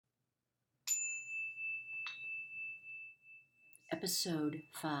Episode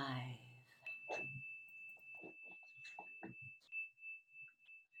 5.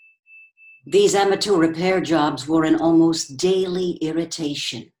 These amateur repair jobs were an almost daily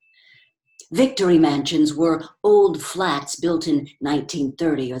irritation. Victory mansions were old flats built in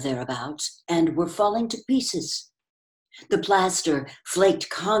 1930 or thereabouts and were falling to pieces. The plaster flaked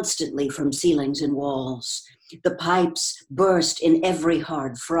constantly from ceilings and walls. The pipes burst in every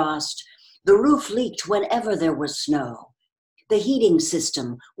hard frost. The roof leaked whenever there was snow. The heating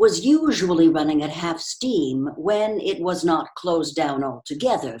system was usually running at half steam when it was not closed down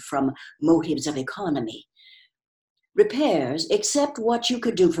altogether from motives of economy. Repairs, except what you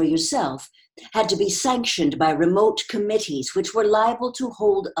could do for yourself, had to be sanctioned by remote committees which were liable to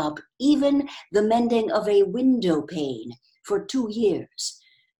hold up even the mending of a window pane for 2 years.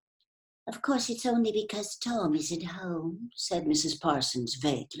 "Of course, it's only because Tom isn't home," said Mrs. Parsons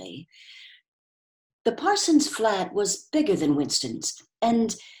vaguely. The Parsons flat was bigger than Winston's,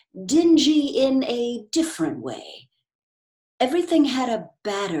 and dingy in a different way. Everything had a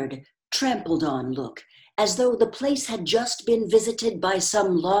battered, trampled-on look, as though the place had just been visited by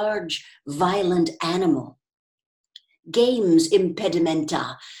some large, violent animal. Games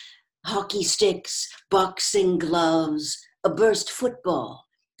impedimenta, hockey sticks, boxing gloves, a burst football,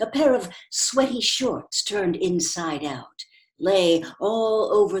 a pair of sweaty shorts turned inside out, lay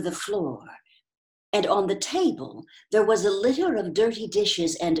all over the floor. And on the table, there was a litter of dirty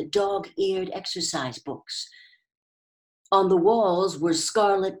dishes and dog-eared exercise books. On the walls were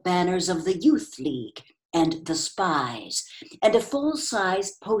scarlet banners of the Youth League and the Spies, and a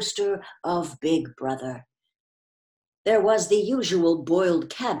full-sized poster of Big Brother. There was the usual boiled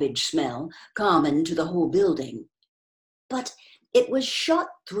cabbage smell, common to the whole building. But it was shot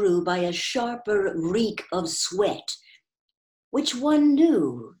through by a sharper reek of sweat, which one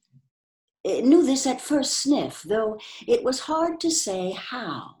knew this at first sniff, though it was hard to say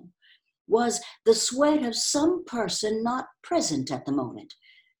how, was the sweat of some person not present at the moment.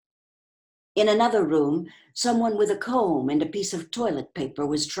 In another room, someone with a comb and a piece of toilet paper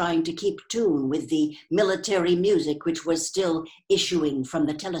was trying to keep tune with the military music which was still issuing from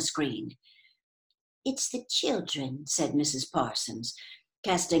the telescreen. "It's the children," said Mrs. Parsons,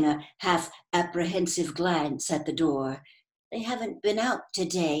 casting a half-apprehensive glance at the door. "They haven't been out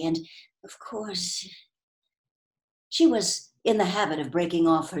today, and of course..." She was in the habit of breaking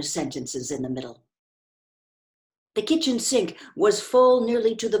off her sentences in the middle. The kitchen sink was full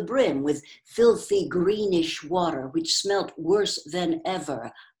nearly to the brim with filthy greenish water, which smelt worse than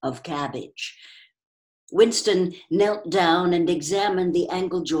ever of cabbage. Winston knelt down and examined the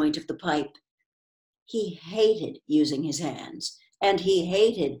angle joint of the pipe. He hated using his hands, and he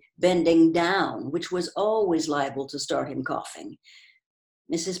hated bending down, which was always liable to start him coughing.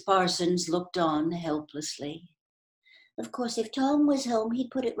 Mrs. Parsons looked on helplessly. "Of course, if Tom was home,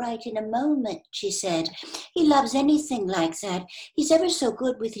 he'd put it right in a moment," she said. "He loves anything like that. He's ever so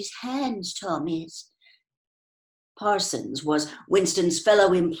good with his hands, Tom is." Parsons was Winston's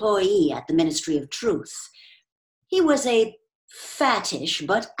fellow employee at the Ministry of Truth. He was a fattish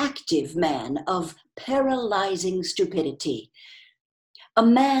but active man of paralyzing stupidity, a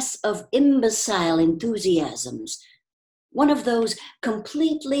mass of imbecile enthusiasms, one of those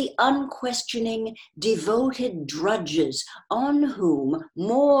completely unquestioning, devoted drudges on whom,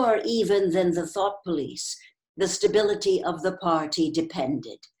 more even than the thought police, the stability of the party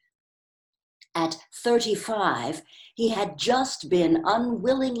depended. At 35, he had just been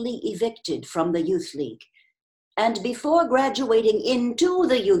unwillingly evicted from the Youth League, and before graduating into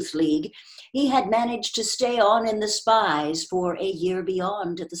the Youth League, he had managed to stay on in the Spies for a year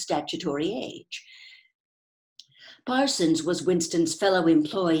beyond the statutory age. Parsons was Winston's fellow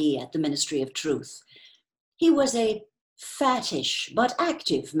employee at the Ministry of Truth. He was a fattish but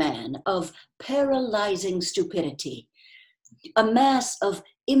active man of paralyzing stupidity, a mass of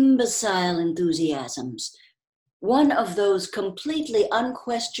imbecile enthusiasms, one of those completely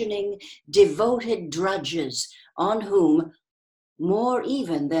unquestioning, devoted drudges on whom, more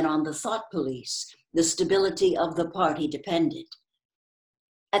even than on the thought police, the stability of the party depended.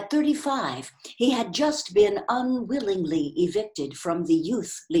 At 35, he had just been unwillingly evicted from the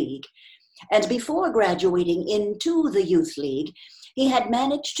Youth League, and before graduating into the Youth League, he had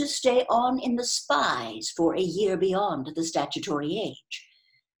managed to stay on in the Spies for a year beyond the statutory age.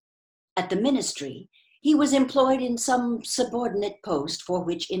 At the ministry, he was employed in some subordinate post for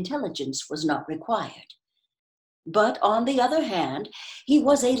which intelligence was not required. But on the other hand, he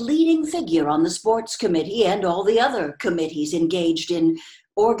was a leading figure on the sports committee and all the other committees engaged in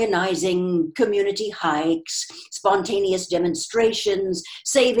organizing community hikes, spontaneous demonstrations,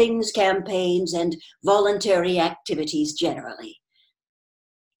 savings campaigns, and voluntary activities generally.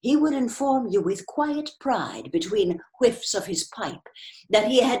 He would inform you with quiet pride between whiffs of his pipe that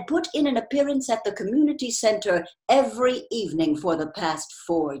he had put in an appearance at the community center every evening for the past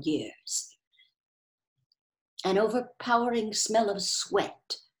 4 years. An overpowering smell of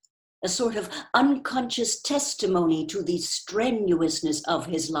sweat, a sort of unconscious testimony to the strenuousness of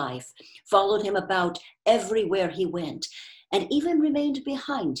his life, followed him about everywhere he went, and even remained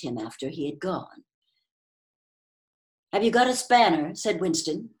behind him after he had gone. "Have you got a spanner?" said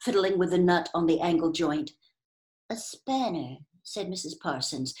Winston, fiddling with the nut on the angle joint. "A spanner," said Mrs.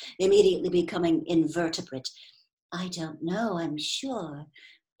 Parsons, immediately becoming invertebrate. "I don't know, I'm sure.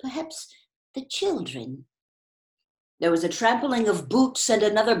 Perhaps the children." There was a trampling of boots and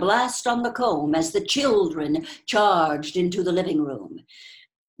another blast on the comb as the children charged into the living room.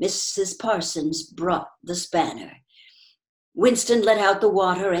 Mrs. Parsons brought the spanner. Winston let out the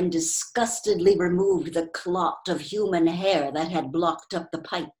water and disgustedly removed the clot of human hair that had blocked up the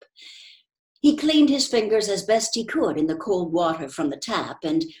pipe. He cleaned his fingers as best he could in the cold water from the tap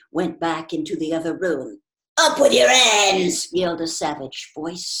and went back into the other room. "Up with your hands!" yelled a savage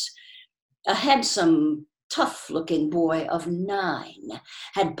voice. A handsome, tough-looking boy of 9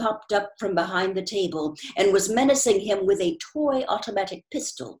 had popped up from behind the table and was menacing him with a toy automatic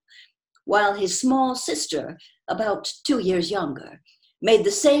pistol, while his small sister, about 2 years younger, made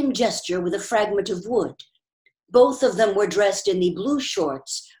the same gesture with a fragment of wood. Both of them were dressed in the blue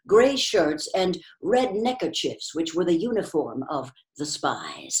shorts, gray shirts, and red neckerchiefs, which were the uniform of the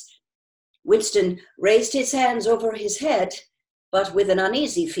spies. Winston raised his hands over his head, but with an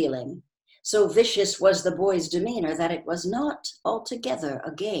uneasy feeling. So vicious was the boy's demeanor that it was not altogether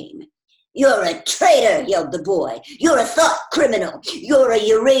a game. "You're a traitor," yelled the boy. "You're a thought criminal. You're a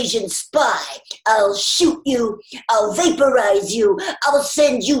Eurasian spy. I'll shoot you. I'll vaporize you. I'll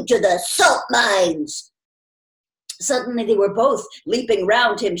send you to the salt mines." Suddenly they were both leaping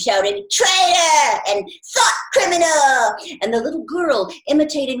round him, shouting, "Traitor!" and "Thought criminal!" and the little girl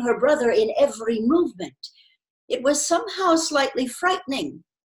imitating her brother in every movement. It was somehow slightly frightening,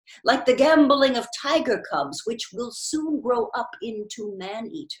 like the gamboling of tiger cubs, which will soon grow up into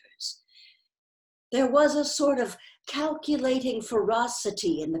man-eaters. There was a sort of calculating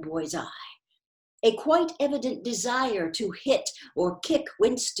ferocity in the boy's eye, a quite evident desire to hit or kick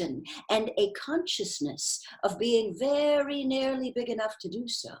Winston, and a consciousness of being very nearly big enough to do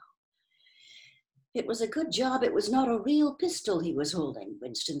so. It was a good job it was not a real pistol he was holding,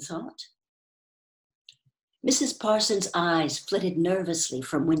 Winston thought. Mrs. Parsons' eyes flitted nervously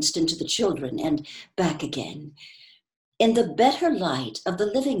from Winston to the children and back again. In the better light of the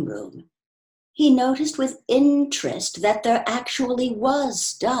living room, he noticed with interest that there actually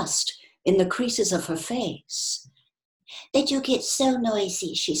was dust in the creases of her face. "They do get so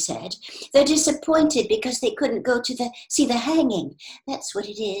noisy," she said. "They're disappointed because they couldn't go to see the hanging. That's what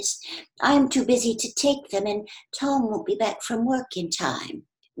it is. I'm too busy to take them, and Tom won't be back from work in time."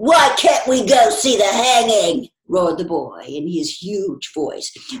 "Why can't we go see the hanging?" roared the boy in his huge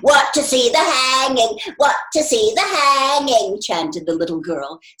voice. "Want to see the hanging? Want to see the hanging?" chanted the little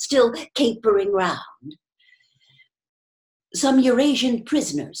girl, still capering round. Some Eurasian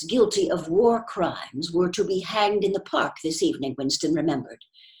prisoners guilty of war crimes were to be hanged in the park this evening, Winston remembered.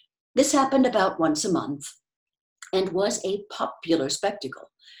 This happened about once a month and was a popular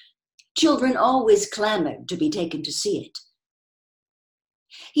spectacle. Children always clamored to be taken to see it.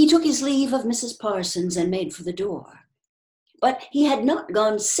 He took his leave of Mrs. Parsons and made for the door. But he had not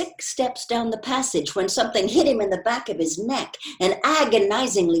gone 6 steps down the passage when something hit him in the back of his neck, an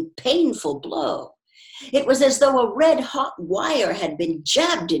agonizingly painful blow. It was as though a red-hot wire had been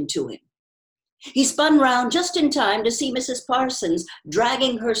jabbed into him. He spun round just in time to see Mrs. Parsons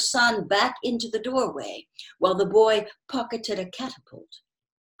dragging her son back into the doorway, while the boy pocketed a catapult.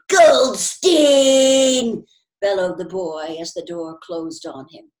 "Goldstein!" bellowed the boy as the door closed on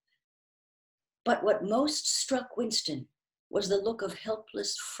him. But what most struck Winston was the look of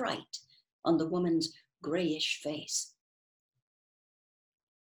helpless fright on the woman's grayish face.